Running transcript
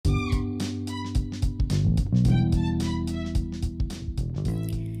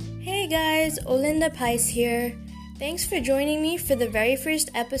guys, Olinda Pice here. Thanks for joining me for the very first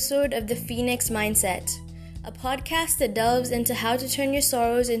episode of The Phoenix Mindset, a podcast that delves into how to turn your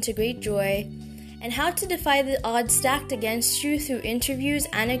sorrows into great joy and how to defy the odds stacked against you through interviews,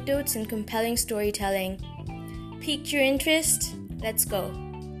 anecdotes, and compelling storytelling. Piqued your interest? Let's go.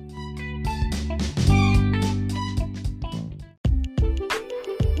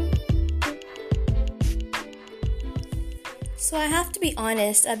 So I have to be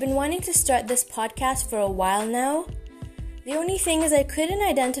honest, I've been wanting to start this podcast for a while now. The only thing is I couldn't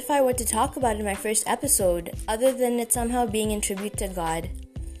identify what to talk about in my first episode, other than it somehow being in tribute to God.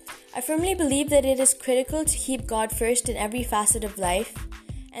 I firmly believe that it is critical to keep God first in every facet of life,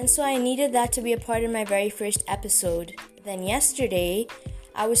 and so I needed that to be a part of my very first episode. Then yesterday,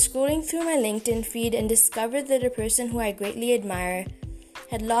 I was scrolling through my LinkedIn feed and discovered that a person who I greatly admire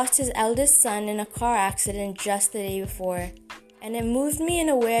had lost his eldest son in a car accident just the day before, and it moved me in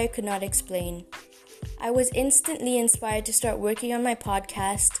a way I could not explain. I was instantly inspired to start working on my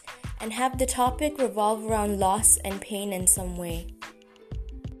podcast and have the topic revolve around loss and pain in some way.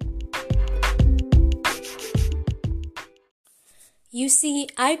 You see,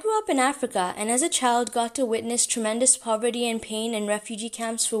 I grew up in Africa and as a child got to witness tremendous poverty and pain in refugee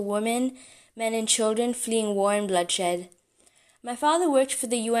camps for women, men and children fleeing war and bloodshed. My father worked for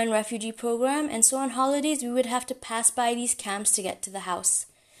the UN refugee program, and so on holidays we would have to pass by these camps to get to the house.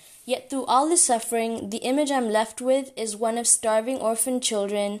 Yet through all the suffering, the image I'm left with is one of starving orphan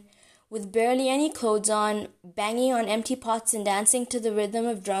children with barely any clothes on, banging on empty pots and dancing to the rhythm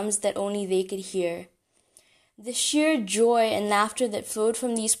of drums that only they could hear. The sheer joy and laughter that flowed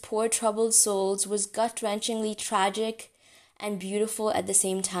from these poor troubled souls was gut-wrenchingly tragic and beautiful at the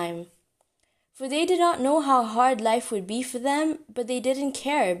same time. For they did not know how hard life would be for them, but they didn't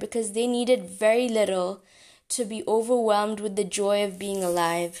care because they needed very little to be overwhelmed with the joy of being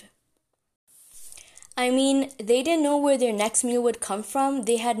alive. I mean, they didn't know where their next meal would come from.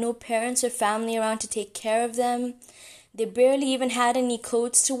 They had no parents or family around to take care of them. They barely even had any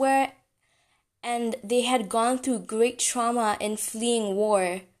clothes to wear, and they had gone through great trauma in fleeing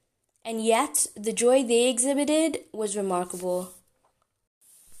war. And yet, the joy they exhibited was remarkable.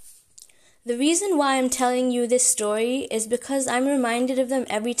 The reason why I'm telling you this story is because I'm reminded of them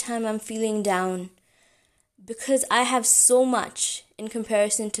every time I'm feeling down. Because I have so much in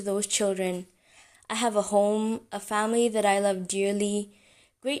comparison to those children. I have a home, a family that I love dearly,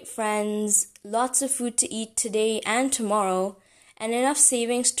 great friends, lots of food to eat today and tomorrow, and enough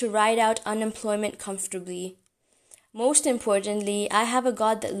savings to ride out unemployment comfortably. Most importantly, I have a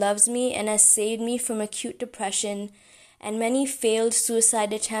God that loves me and has saved me from acute depression and many failed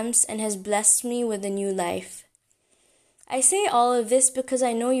suicide attempts and has blessed me with a new life. I say all of this because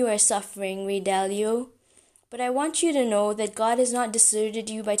I know you are suffering, Ray Dalio, but I want you to know that God has not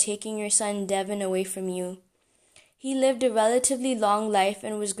deserted you by taking your son Devon away from you. He lived a relatively long life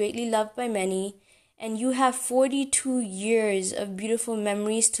and was greatly loved by many, and you have 42 years of beautiful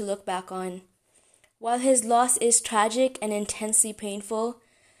memories to look back on. While his loss is tragic and intensely painful,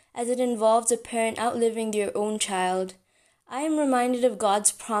 as it involves a parent outliving their own child, I am reminded of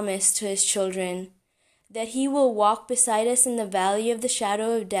God's promise to his children, that he will walk beside us in the valley of the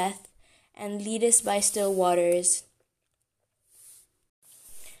shadow of death and lead us by still waters.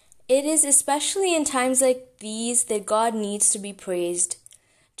 It is especially in times like these that God needs to be praised.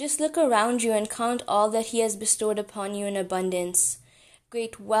 Just look around you and count all that he has bestowed upon you in abundance.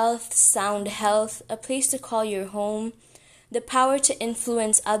 Great wealth, sound health, a place to call your home, the power to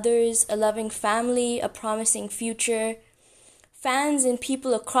influence others, a loving family, a promising future, fans and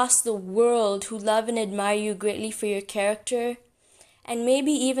people across the world who love and admire you greatly for your character, and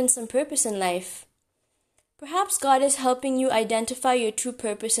maybe even some purpose in life. Perhaps God is helping you identify your true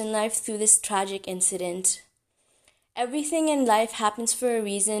purpose in life through this tragic incident. Everything in life happens for a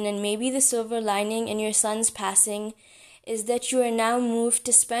reason, and maybe the silver lining in your son's passing is that you are now moved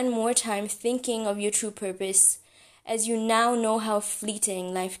to spend more time thinking of your true purpose, as you now know how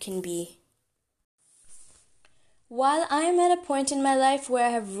fleeting life can be. While I am at a point in my life where I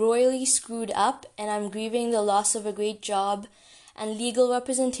have royally screwed up and I'm grieving the loss of a great job and legal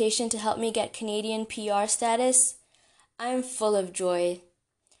representation to help me get Canadian PR status, I am full of joy.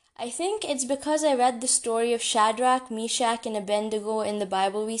 I think it's because I read the story of Shadrach, Meshach, and Abednego in the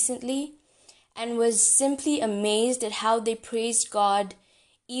Bible recently and was simply amazed at how they praised God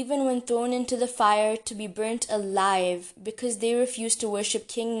even when thrown into the fire to be burnt alive because they refused to worship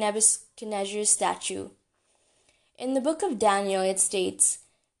King Nebuchadnezzar's statue. In the book of Daniel, it states,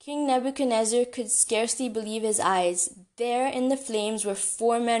 King Nebuchadnezzar could scarcely believe his eyes. There in the flames were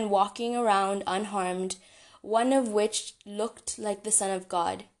 4 men walking around unharmed, one of which looked like the Son of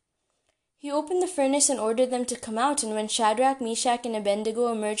God. He opened the furnace and ordered them to come out, and when Shadrach, Meshach, and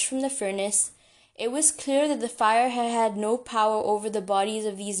Abednego emerged from the furnace, it was clear that the fire had had no power over the bodies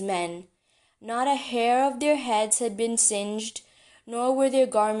of these men. Not a hair of their heads had been singed, nor were their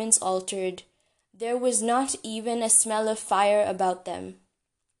garments altered. There was not even a smell of fire about them.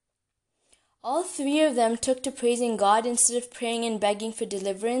 All three of them took to praising God instead of praying and begging for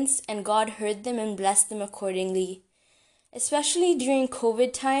deliverance, and God heard them and blessed them accordingly. Especially during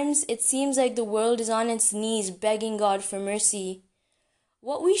COVID times, it seems like the world is on its knees begging God for mercy.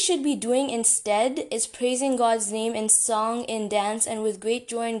 What we should be doing instead is praising God's name in song, in dance, and with great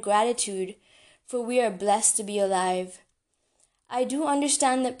joy and gratitude, for we are blessed to be alive. I do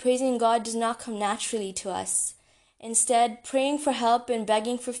understand that praising God does not come naturally to us. Instead, praying for help and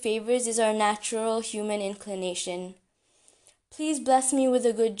begging for favors is our natural human inclination. Please bless me with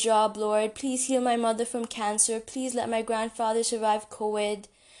a good job, Lord. Please heal my mother from cancer. Please let my grandfather survive COVID.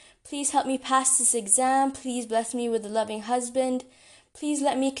 Please help me pass this exam. Please bless me with a loving husband. Please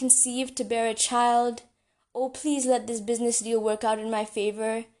let me conceive to bear a child. Oh, please let this business deal work out in my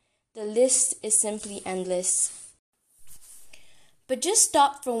favor. The list is simply endless. But just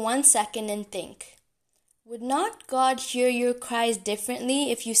stop for 1 second and think. Would not God hear your cries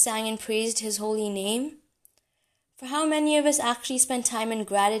differently if you sang and praised His holy name? For how many of us actually spend time in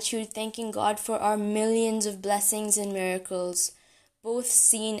gratitude thanking God for our millions of blessings and miracles, both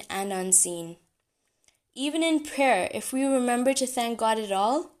seen and unseen? Even in prayer, if we remember to thank God at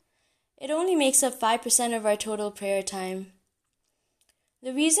all, it only makes up 5% of our total prayer time.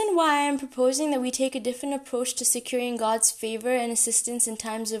 The reason why I am proposing that we take a different approach to securing God's favor and assistance in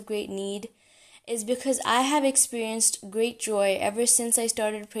times of great need is because I have experienced great joy ever since I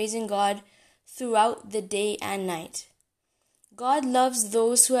started praising God throughout the day and night. God loves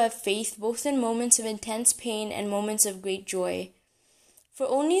those who have faith both in moments of intense pain and moments of great joy. For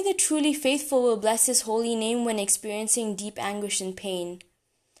only the truly faithful will bless His holy name when experiencing deep anguish and pain.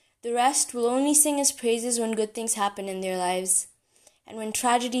 The rest will only sing His praises when good things happen in their lives. And when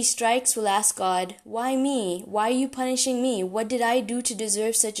tragedy strikes, will ask God, "Why me? Why are you punishing me? What did I do to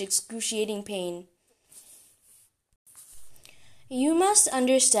deserve such excruciating pain?" You must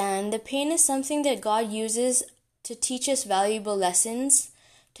understand that pain is something that God uses to teach us valuable lessons,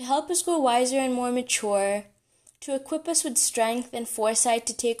 to help us grow wiser and more mature, to equip us with strength and foresight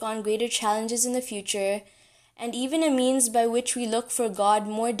to take on greater challenges in the future, and even a means by which we look for God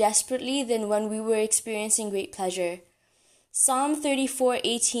more desperately than when we were experiencing great pleasure. Psalm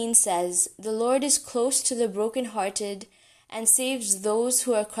 34:18 says, "The Lord is close to the brokenhearted and saves those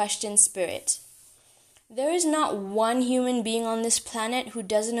who are crushed in spirit." There is not one human being on this planet who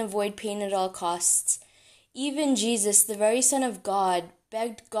doesn't avoid pain at all costs. Even Jesus, the very Son of God,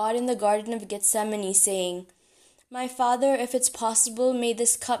 begged God in the Garden of Gethsemane, saying, "My Father, if it's possible, may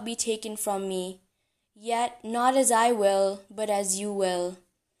this cup be taken from me. Yet not as I will, but as you will."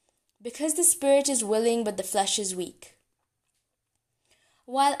 Because the spirit is willing, but the flesh is weak.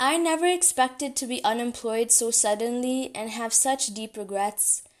 While I never expected to be unemployed so suddenly and have such deep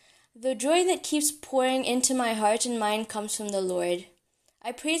regrets, the joy that keeps pouring into my heart and mind comes from the Lord.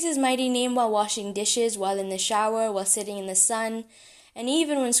 I praise His mighty name while washing dishes, while in the shower, while sitting in the sun, and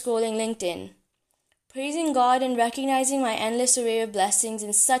even when scrolling LinkedIn. Praising God and recognizing my endless array of blessings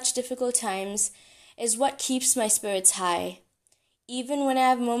in such difficult times is what keeps my spirits high. Even when I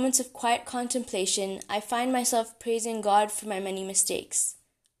have moments of quiet contemplation, I find myself praising God for my many mistakes.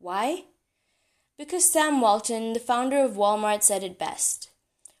 Why? Because Sam Walton, the founder of Walmart, said it best.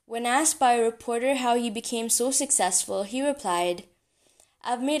 When asked by a reporter how he became so successful, he replied,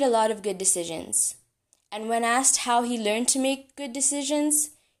 "I've made a lot of good decisions." And when asked how he learned to make good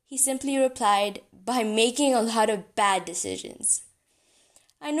decisions, he simply replied, "By making a lot of bad decisions."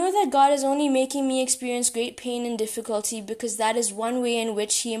 I know that God is only making me experience great pain and difficulty because that is one way in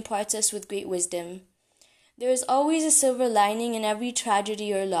which He imparts us with great wisdom. There is always a silver lining in every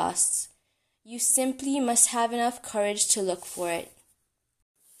tragedy or loss. You simply must have enough courage to look for it.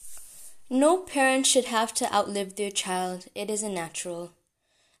 No parent should have to outlive their child. It isn't natural.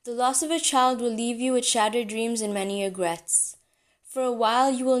 The loss of a child will leave you with shattered dreams and many regrets. For a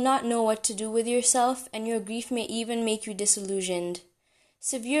while, you will not know what to do with yourself, and your grief may even make you disillusioned.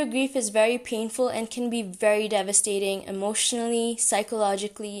 Severe grief is very painful and can be very devastating emotionally,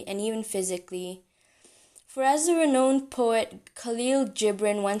 psychologically, and even physically. For as the renowned poet Khalil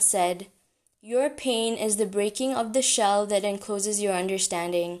Gibran once said, "Your pain is the breaking of the shell that encloses your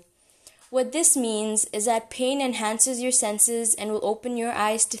understanding." What this means is that pain enhances your senses and will open your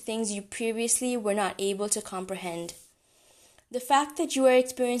eyes to things you previously were not able to comprehend. The fact that you are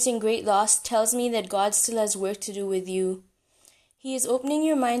experiencing great loss tells me that God still has work to do with you. He is opening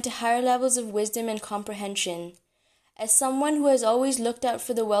your mind to higher levels of wisdom and comprehension. As someone who has always looked out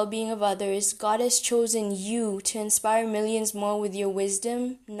for the well-being of others, God has chosen you to inspire millions more with your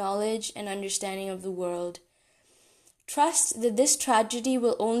wisdom, knowledge, and understanding of the world. Trust that this tragedy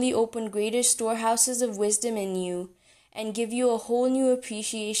will only open greater storehouses of wisdom in you and give you a whole new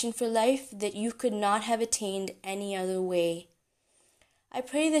appreciation for life that you could not have attained any other way. I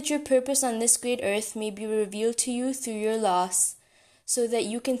pray that your purpose on this great earth may be revealed to you through your loss, so that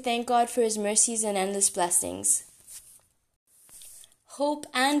you can thank God for His mercies and endless blessings. Hope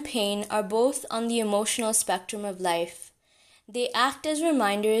and pain are both on the emotional spectrum of life. They act as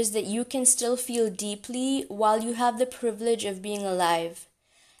reminders that you can still feel deeply while you have the privilege of being alive.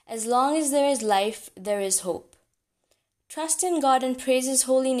 As long as there is life, there is hope. Trust in God and praise His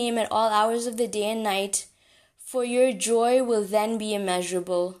holy name at all hours of the day and night, for your joy will then be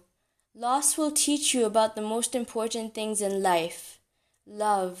immeasurable. Loss will teach you about the most important things in life: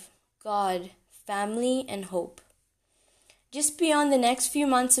 love, God, family, and hope. Just beyond the next few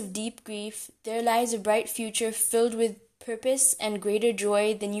months of deep grief, there lies a bright future filled with purpose and greater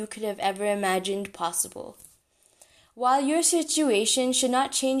joy than you could have ever imagined possible. While your situation should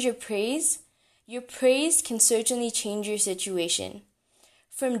not change your praise can certainly change your situation.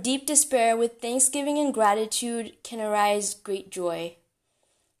 From deep despair, with thanksgiving and gratitude, can arise great joy.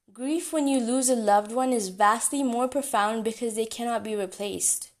 Grief when you lose a loved one is vastly more profound because they cannot be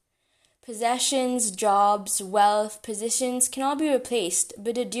replaced. Possessions, jobs, wealth, positions can all be replaced,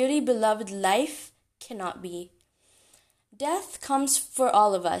 but a dearly beloved life cannot be. Death comes for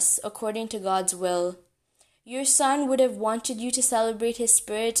all of us, according to God's will. Your son would have wanted you to celebrate his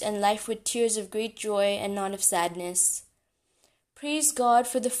spirit and life with tears of great joy and not of sadness. Praise God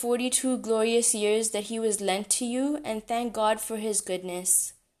for the 42 glorious years that He was lent to you, and thank God for His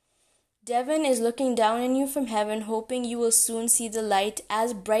goodness. Devon is looking down on you from heaven, hoping you will soon see the light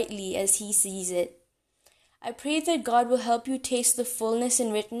as brightly as he sees it. I pray that God will help you taste the fullness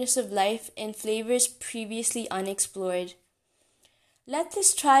and richness of life in flavors previously unexplored. Let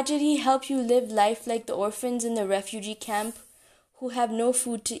this tragedy help you live life like the orphans in the refugee camp who have no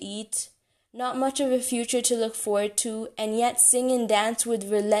food to eat, not much of a future to look forward to, and yet sing and dance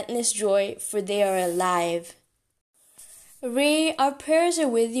with relentless joy, for they are alive. Ray, our prayers are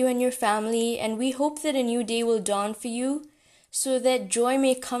with you and your family, and we hope that a new day will dawn for you, so that joy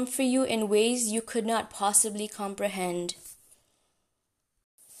may come for you in ways you could not possibly comprehend.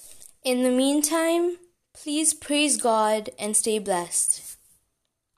 In the meantime, please praise God and stay blessed.